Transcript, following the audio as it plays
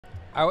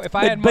If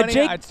I had money,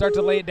 I'd start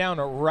to lay it down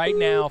right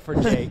now for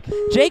Jake.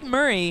 Jake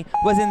Murray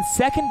was in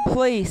 2nd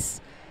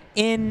place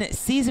in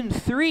Season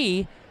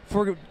 3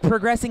 for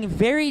progressing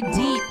very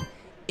deep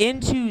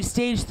into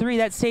Stage 3.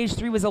 That Stage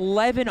 3 was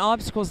 11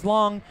 obstacles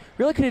long.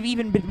 Really could have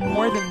even been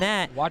more than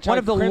that. Watch One how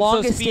of the he crimps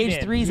longest those feet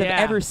Stage in. 3s I've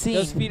ever seen.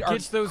 Those feet are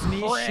Gets those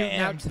knees shooting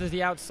out crammed. to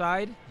the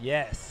outside.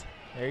 Yes.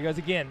 There he goes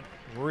again.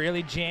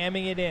 Really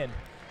jamming it in.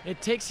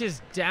 It takes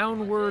his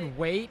downward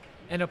weight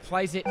and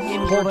applies it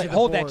inward to the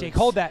Hold that, boards. Jake.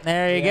 Hold that.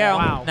 There you Yeah. go.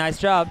 Wow. Nice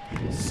job.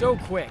 So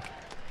quick.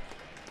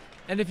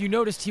 And if you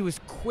noticed, he was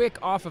quick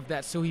off of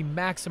that, so he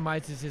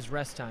maximizes his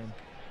rest time.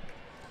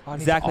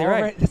 Exactly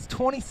right. This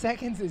 20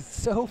 seconds is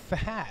so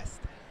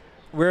fast.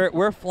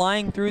 We're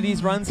flying through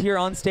these runs here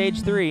on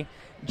Stage 3.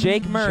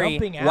 Jake Murray.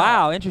 Jumping out.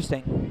 Wow,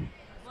 interesting.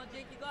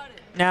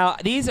 Now,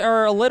 these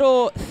are a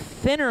little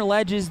thinner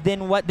ledges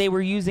than what they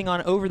were using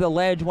on Over the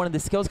Ledge, one of the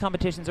skills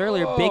competitions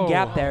earlier. Whoa. Big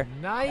gap there.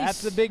 Nice.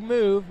 That's the big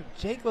move.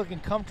 Jake looking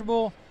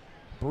comfortable,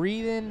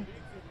 breathing.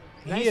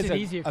 Nice He is and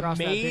easy an across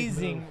that big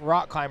amazing move.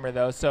 rock climber,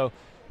 though, so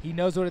he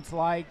knows what it's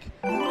like.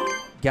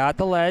 Got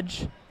the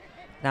ledge.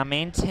 Now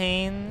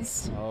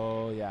maintains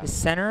Oh, yeah. the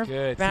center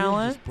Good. of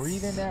balance. Just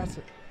breathing there.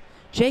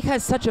 Jake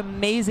has such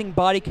amazing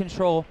body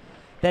control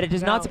that it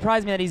does not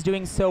surprise me that he's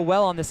doing so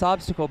well on this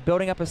obstacle,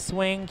 building up a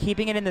swing,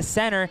 keeping it in the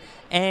center,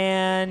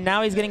 and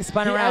now he's getting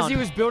spun around. As he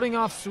was building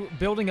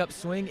up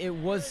swing, it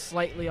was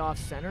slightly off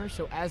center,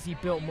 so as he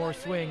built more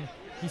swing,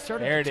 he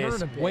started There to it turn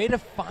is. a bit. Way to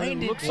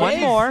find it. One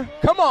more.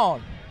 Come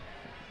on.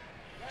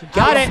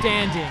 Got it.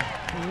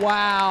 Outstanding.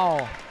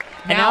 Wow.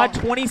 And now a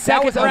 20-second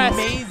That was rest.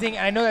 amazing.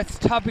 I know that's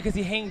tough because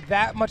he hangs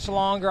that much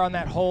longer on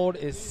that hold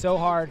is so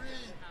hard.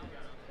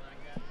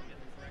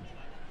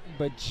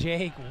 But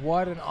Jake,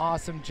 what an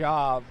awesome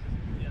job.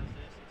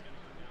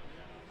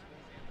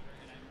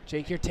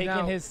 Jake, you're taking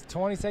Now, his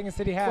 20 seconds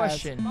that he has.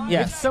 Question.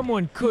 Yes. If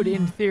someone could,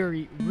 in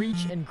theory,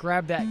 reach and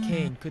grab that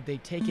cane, could they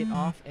take it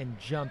off and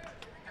jump?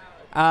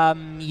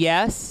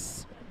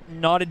 Yes.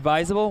 Not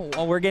advisable.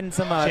 Well, we're getting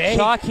some Jake.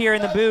 chalk here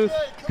in the booth.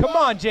 Come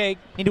on, Jake.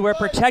 Need to wear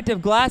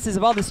protective glasses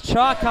of all this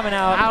chalk coming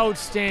out.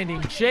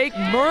 Outstanding. Jake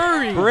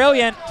Murray.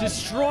 Brilliant.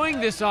 Destroying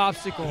this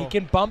obstacle. He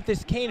can bump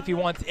this cane if he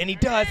wants, and he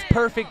does.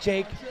 Perfect,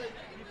 Jake.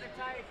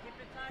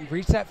 He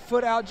reached that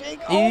foot out, Jake.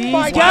 Oh He's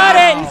my got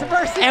God. it. He's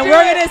supposed to And do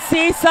we're it. going to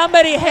see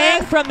somebody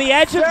hang from the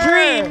edge of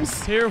sir.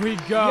 dreams. Here we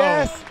go.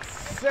 Yes,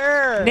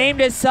 sir. Named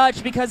as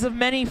such because of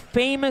many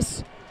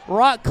famous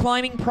rock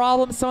climbing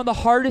problems, some of the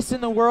hardest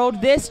in the world.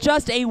 This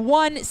just a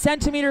 1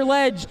 centimeter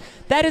ledge.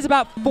 That is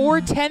about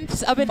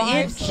 4/10 of an 5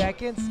 inch.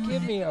 seconds.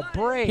 Give me a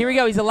break. Here we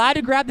go. He's allowed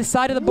to grab the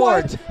side of the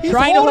board. What? He's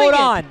Trying to holding hold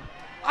it. on.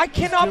 I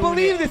cannot doing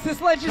believe it. this.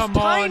 This ledge is Come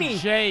tiny. on,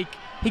 Jake.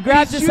 He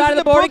grabs He's the side of using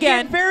the board book game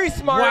again. Very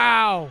smart.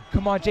 Wow.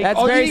 Come on, Jake. That's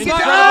oh, very you get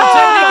smart.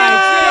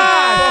 that.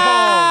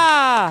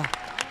 Ah!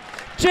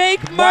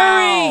 Jake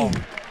Murray. Wow.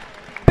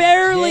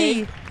 Barely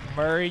Jake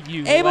Murray,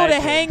 you able to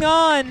legend. hang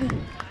on.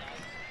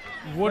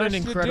 What First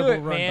an to incredible do it,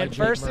 run man. by Jake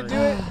First Murray. to do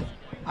it.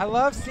 I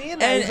love seeing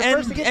that. He's the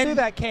first to get through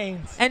that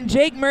canes. And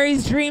Jake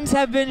Murray's dreams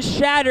have been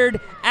shattered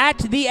at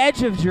the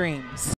edge of dreams.